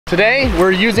Today,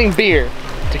 we're using beer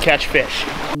to catch fish.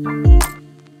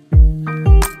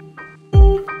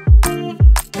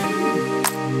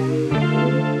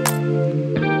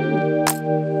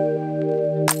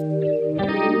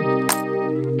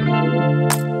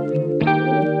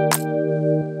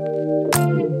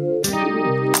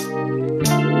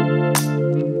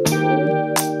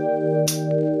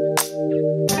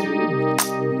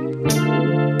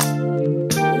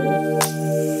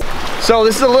 So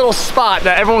this is a little spot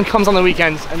that everyone comes on the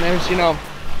weekends, and there's, you know,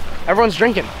 everyone's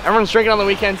drinking. Everyone's drinking on the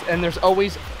weekends, and there's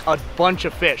always a bunch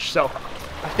of fish. So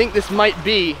I think this might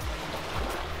be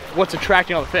what's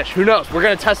attracting all the fish. Who knows? We're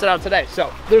gonna test it out today.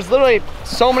 So there's literally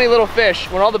so many little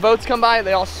fish. When all the boats come by,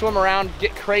 they all swim around,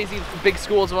 get crazy, big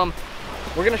schools of them.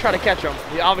 We're gonna try to catch them.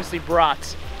 We obviously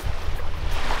brought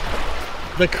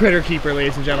the critter keeper,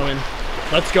 ladies and gentlemen.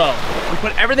 Let's go. We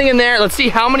put everything in there. Let's see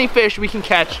how many fish we can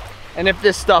catch and if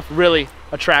this stuff really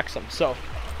attracts them. So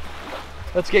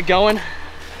let's get going.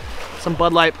 Some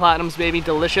Bud Light Platinums, baby,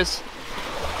 delicious.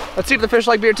 Let's see if the fish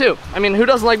like beer too. I mean, who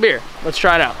doesn't like beer? Let's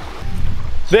try it out.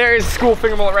 There's school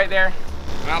finger mullet right there.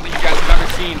 I don't think you guys have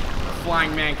ever seen a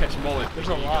flying man catch a mullet. There's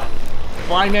a lot.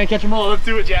 Flying man catch a mullet. Let's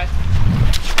do it, Jack.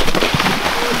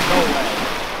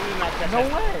 No way.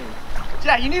 No way.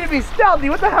 Jack, you need to be stealthy.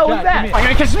 What the hell was that? I'm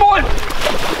gonna catch a mullet.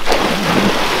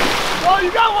 Oh,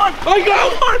 you got one! I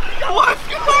got one!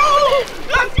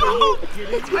 Let's go!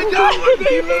 I got one,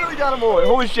 baby! You literally got a mullet.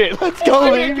 Holy shit, let's go,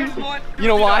 baby! You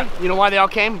know why? You know why they all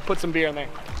came? Put some beer in there.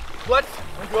 Let's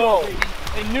go!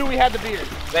 They knew we had the beer.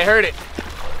 They heard it.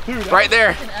 Dude, right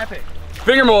there. Epic.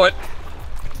 Finger mullet.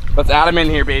 Let's add him in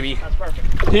here, baby. That's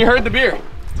perfect. He heard the beer.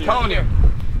 Telling you.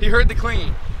 He heard the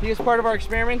clinging. He is part of our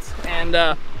experiments, and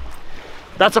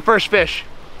that's the first fish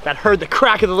that heard the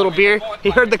crack of the little beer.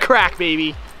 He heard the crack,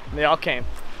 baby. And they all came.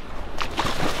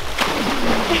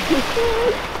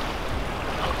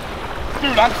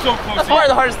 Dude, I'm so close. That's probably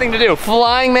the hardest thing to do.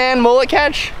 Flying man mullet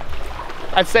catch.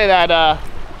 I'd say that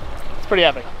it's pretty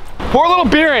epic. Pour a little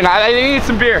beer in. I need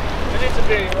some beer. I need some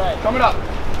beer, you're right. Coming up.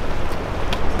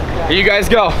 Here you guys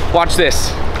go. Watch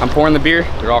this. I'm pouring the beer.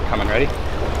 They're all coming. Ready?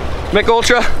 Mick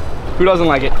Ultra. Who doesn't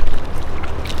like it?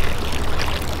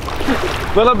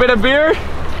 Little bit of beer.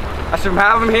 I should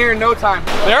have them here in no time.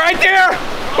 They're right there.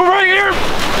 We're right here.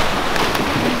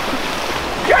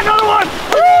 Got another one.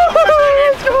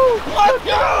 Let's go. Let's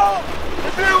go.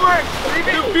 The beer works.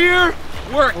 The beer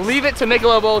works. Leave it to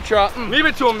Michelob Ultra. Leave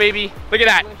it to him, baby. Look at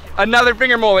that. Another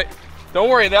finger mullet. Don't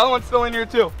worry, the other one's still in here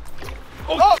too.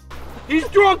 Oh, he's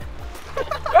drunk.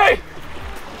 Hey.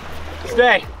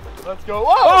 Stay. Let's go.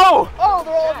 Whoa. Oh,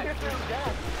 they're all here too.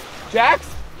 Jacks?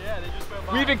 Yeah, they just went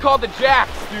by. We even called the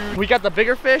jacks, dude. We got the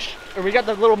bigger fish, or we got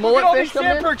the little mullet fish. All the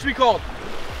sand perch we called.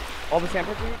 All the sand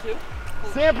perch in here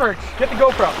too? Sand perch. Get the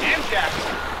GoPro. And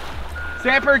jacks.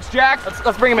 Sand perch, jacks.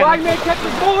 Let's bring him in. Flying man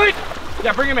catches mullet.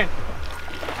 Yeah, bring him in.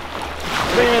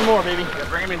 Bring him in more, baby. Yeah,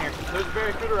 bring him in here. There's a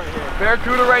barracuda right here.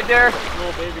 Barracuda right there.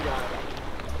 Little baby guy.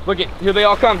 Look it, here they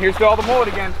all come. Here's all the mullet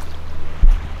again.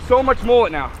 So much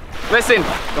mullet now. Listen,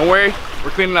 don't worry,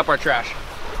 we're cleaning up our trash.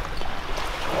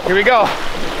 Here we go.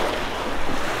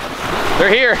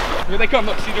 They're here. Here they come.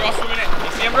 Look, see, they're all swimming in.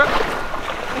 You see them, bro?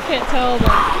 I can't tell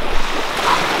them.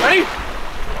 Ready?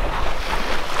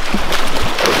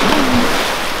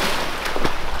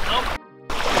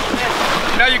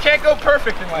 No, you can't go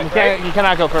perfect in life, right? You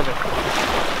cannot go perfect.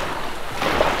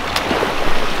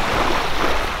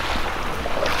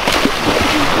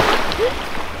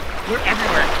 They're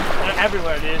everywhere. They're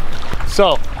everywhere, dude.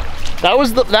 So, that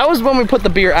was when we put the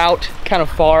beer out kind of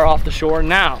far off the shore.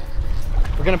 Now,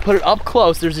 we're gonna put it up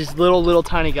close. There's these little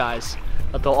tiny guys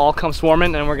that they'll all come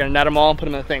swarming, and we're gonna net them all and put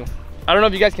them in the thing. I don't know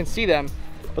if you guys can see them,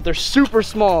 but they're super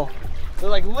small. They're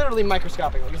like literally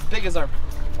microscopic, like as big as our,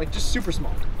 like just super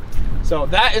small. So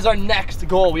that is our next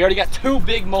goal. We already got 2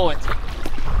 big mullets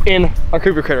in our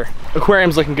creeper critter.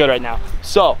 Aquarium's looking good right now.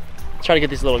 So, let's try to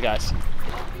get these little guys.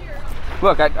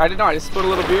 Look, I didn't know, I just spilled a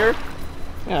little beer.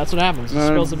 Yeah, that's what happens. Just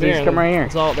spills the beer. Just come right here.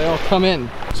 They all come in.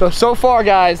 So far,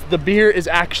 guys, the beer is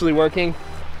actually working.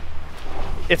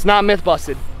 It's not myth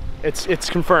busted. It's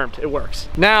confirmed. It works.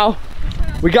 Now,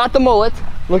 we got the mullet.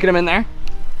 Look at him in there.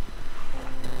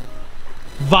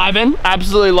 Vibing.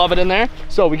 Absolutely love it in there.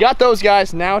 So we got those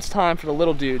guys. Now it's time for the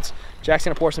little dudes. Jack's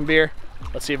gonna pour some beer.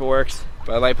 Let's see if it works.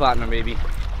 Bud Light Platinum, baby.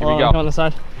 Here we go. On the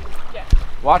side. Yeah.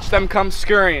 Watch them come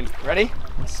scurrying. Ready?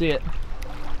 Let's see it.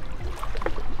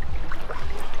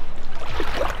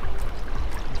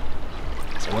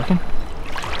 Is it working?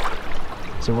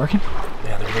 Is it working?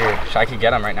 Yeah, they're here. I could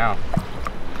get them right now.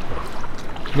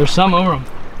 There's some over them.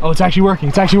 Oh, it's actually working.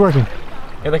 It's actually working.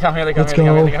 Here they come, here they come, here they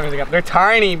come, here they come, here they come. They're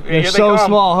tiny. They're so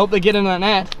small. I hope they get in that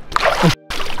net.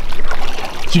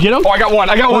 Did you get him? Oh, I got one.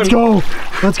 Let's go.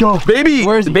 Let's go. Baby.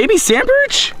 Where is he? Baby sand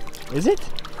perch? Is it?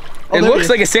 Oh, it looks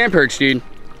like a sand perch, dude.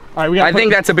 All right, I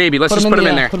think that's a baby. Let's just put him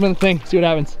in there. Put him in the thing. See what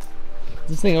happens. Is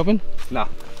this thing open? No.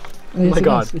 Oh my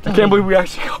God. I can't believe we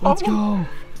actually got Let's go.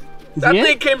 That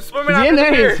thing came swimming out in of the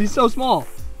there. pier. He's so small.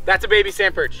 That's a baby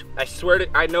sand perch. I swear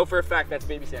to, I know for a fact that's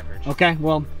baby sand perch. Okay,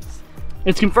 well,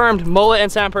 it's confirmed. Mullet and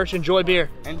sand perch enjoy beer.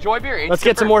 Enjoy beer. Let's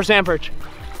get some more sand perch.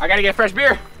 I gotta get fresh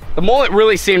beer. The mullet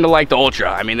really seemed to like the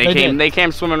ultra. I mean, they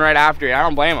came swimming right after it. I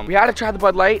don't blame them. We had to try the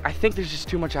Bud Light. I think there's just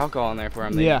too much alcohol in there for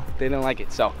them. They didn't like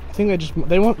it. So I think they just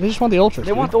want the ultra.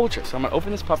 They want the ultra. So I'm gonna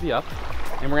open this puppy up,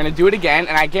 and we're gonna do it again.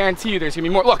 And I guarantee you, there's gonna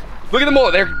be more. Look at the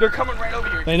mullet. They're coming right over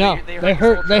here. They know. They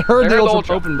heard the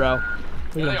ultra open, bro.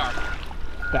 There they are.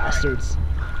 Bastards.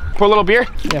 Pour a little beer.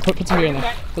 Yeah, put some beer in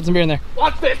there. Put some beer in there.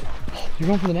 Watch this. You're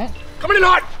going for the net? Coming in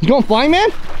hot. He's going flying, man?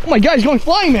 Oh my God, he's going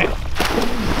flying, man.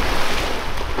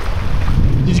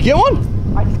 Did you get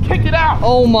one? I just kicked it out.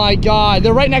 Oh my God,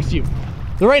 they're right next to you.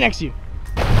 They're right next to you.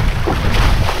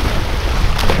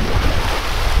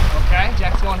 Okay,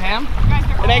 Jack's going ham.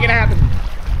 It ain't gonna happen.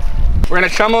 We're gonna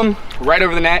chum them right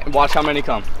over the net and watch how many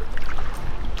come.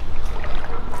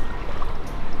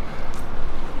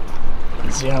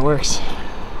 Let's see how it works.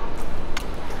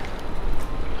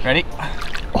 Ready?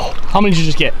 Oh, how many did you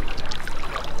just get?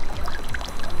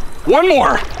 One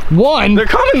more. One? They're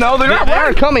coming though. They're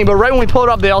not coming, but right when we pull it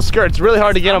up, they all skirt. It's really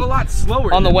hard to get them a lot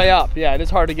slower on the way up. Yeah, it is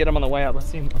hard to get them on the way up. Let's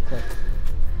see them up close.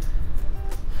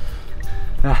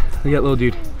 Ah, we got little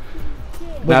dude.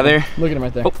 Now there. Look at him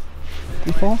right there. Oh.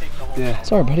 You fall? Yeah.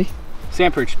 Sorry, buddy.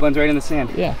 Sand perch blends right in the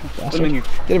sand. Yeah. Put him in here.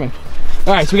 Get him in.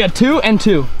 All right, so we got 2 and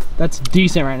 2. That's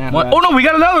decent right now. What? Oh no, we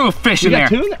got another little fish in there.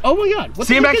 We got 2? Oh my God. What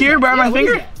See him back here by my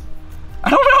finger? I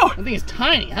don't know. I think it's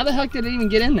tiny. How the heck did it even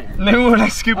get in there? Maybe when I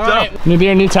scooped up. Maybe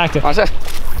our new tactic. Watch this.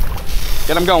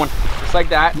 Get him going. Just like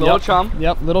that. Little chum.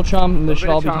 Yep, little chum, and they should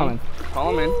all be coming.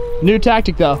 Call them in. New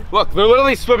tactic though. Look, they're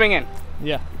literally swimming in.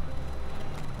 Yeah.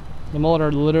 The mullet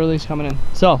are literally coming in.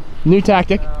 So, new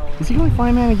tactic. Is he going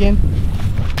flying man again? Oh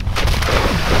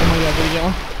my God, did he get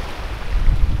one?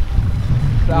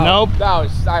 Nope.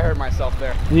 I hurt myself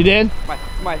there. You did?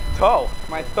 My toe,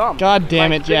 my thumb. God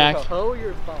damn it, Jack.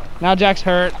 Now Jack's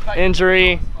hurt,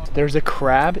 injury. There's a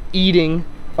crab eating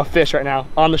a fish right now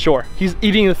on the shore. He's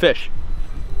eating the fish.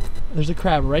 There's a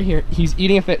crab right here. He's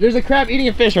eating a fish. There's a crab eating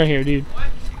a fish right here, dude. What?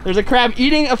 There's a crab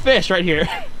eating a fish right here.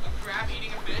 A crab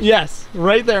eating a fish? Yes,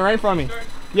 right there, right in front of me.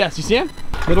 Yes, you see him?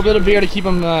 A little bit of beer to keep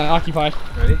him occupied.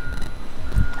 Ready?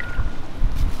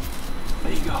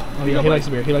 There you go. Oh yeah, he likes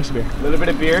the beer. He likes the beer. A little bit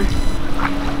of beer.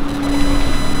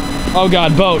 Oh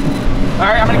God, boat. All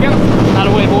right, I'm gonna get him. Out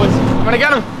of the way, boys. I'm gonna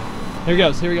get him. Here he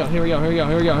goes. Here we go. Here we go. Here we go.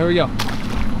 Here we go. Here we go.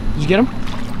 Did you get him?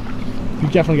 You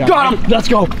definitely got him. Let's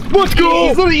go. Let's go.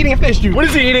 He's literally eating a fish, dude. What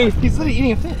is he eating? He's literally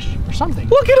eating a fish or something.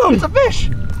 Look at him. It's a fish.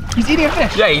 He's eating a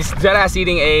fish. Yeah, he's dead ass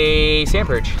eating a sand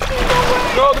perch.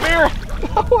 No, the beer.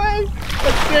 No way.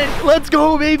 That's sick. Let's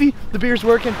go, baby. The beer's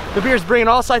working. The beer's bringing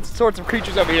all sorts of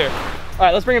creatures over here. All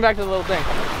right, let's bring him back to the little thing.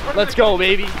 Let's go,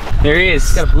 baby. There he is.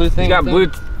 He's got a blue thing. He's got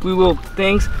blue little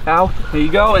things. Ow. There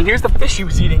you go. And here's the fish he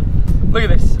was eating. Look at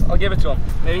this. I'll give it to him.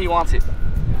 Maybe he wants it.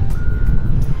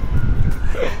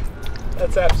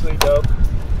 That's absolutely dope.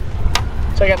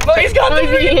 Check it. Look, he's got the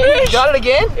fish. Got it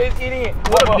again? He's eating it.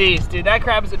 What a beast, dude. That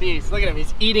crab is a beast. Look at him.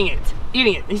 He's eating it.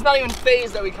 Eating it. He's not even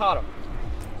phased that we caught him.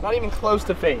 Not even close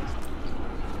to phased.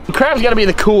 The crab's got to be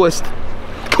the coolest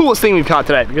thing we've caught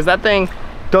today, because that thing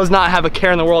does not have a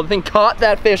care in the world. The thing caught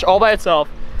that fish all by itself.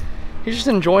 He's just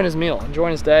enjoying his meal,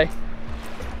 enjoying his day.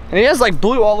 And he has like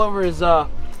blue all over his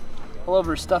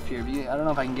stuff here. I don't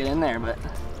know if I can get in there, but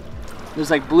there's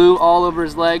like blue all over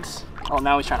his legs. Oh,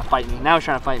 now he's trying to fight me. Now he's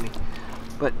trying to fight me.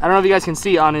 But I don't know if you guys can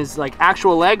see on his like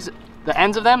actual legs, the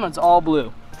ends of them, it's all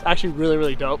blue. It's actually really,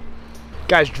 really dope.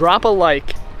 Guys, drop a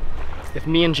like if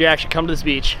me and Jack should come to this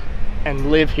beach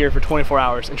and live here for 24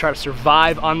 hours and try to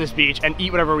survive on this beach and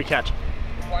eat whatever we catch.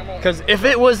 Because if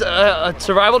it was a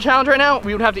survival challenge right now,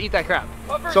 we would have to eat that crab.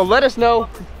 Puffers. So let us know.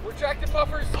 We're tracking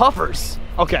puffers. Puffers.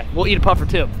 Okay, we'll eat a puffer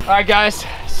too. All right, guys,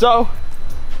 so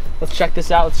let's check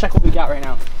this out. Let's check what we got right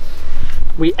now.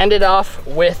 We ended off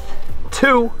with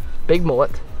 2 big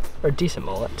mullet, or decent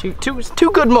mullet, two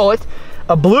good mullet,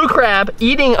 a blue crab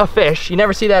eating a fish. You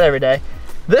never see that every day.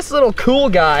 This little cool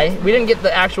guy, we didn't get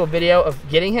the actual video of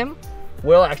getting him.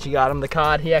 Will actually got him, the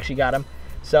cod, he actually got him.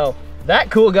 So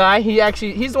that cool guy,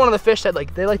 he's one of the fish that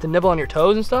they like to nibble on your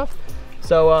toes and stuff.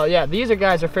 So yeah, these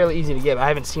guys are fairly easy to give. I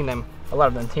haven't seen them, a lot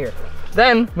of them here.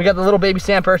 Then we got the little baby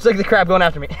sand perch. Look at the crab going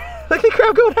after me. Look at the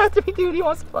crab going after me, dude, he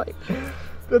wants to fight.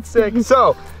 That's sick.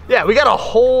 So yeah, we got a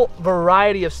whole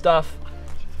variety of stuff,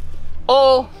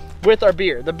 all with our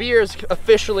beer. The beer is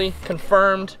officially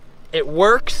confirmed. It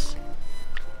works.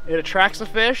 It attracts the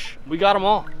fish. We got them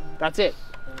all. That's it.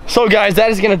 So guys, that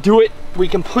is gonna do it. We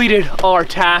completed our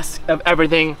task of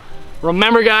everything.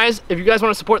 Remember guys, if you guys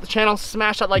want to support the channel,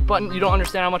 smash that like button. You don't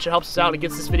understand how much it helps us out. It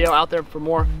gets this video out there for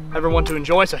more everyone to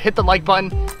enjoy. So hit the like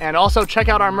button and also check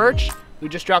out our merch. We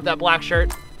just dropped that black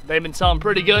shirt. They've been selling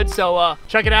pretty good, so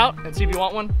check it out and see if you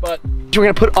want one. But we're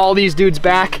gonna put all these dudes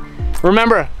back.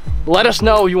 Remember, let us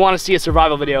know if you want to see a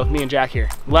survival video with me and Jack here.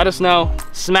 Let us know.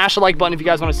 Smash the like button if you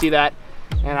guys want to see that.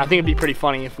 And I think it'd be pretty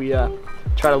funny if we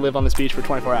try to live on this beach for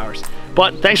 24 hours.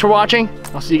 But thanks for watching.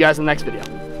 I'll see you guys in the next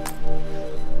video.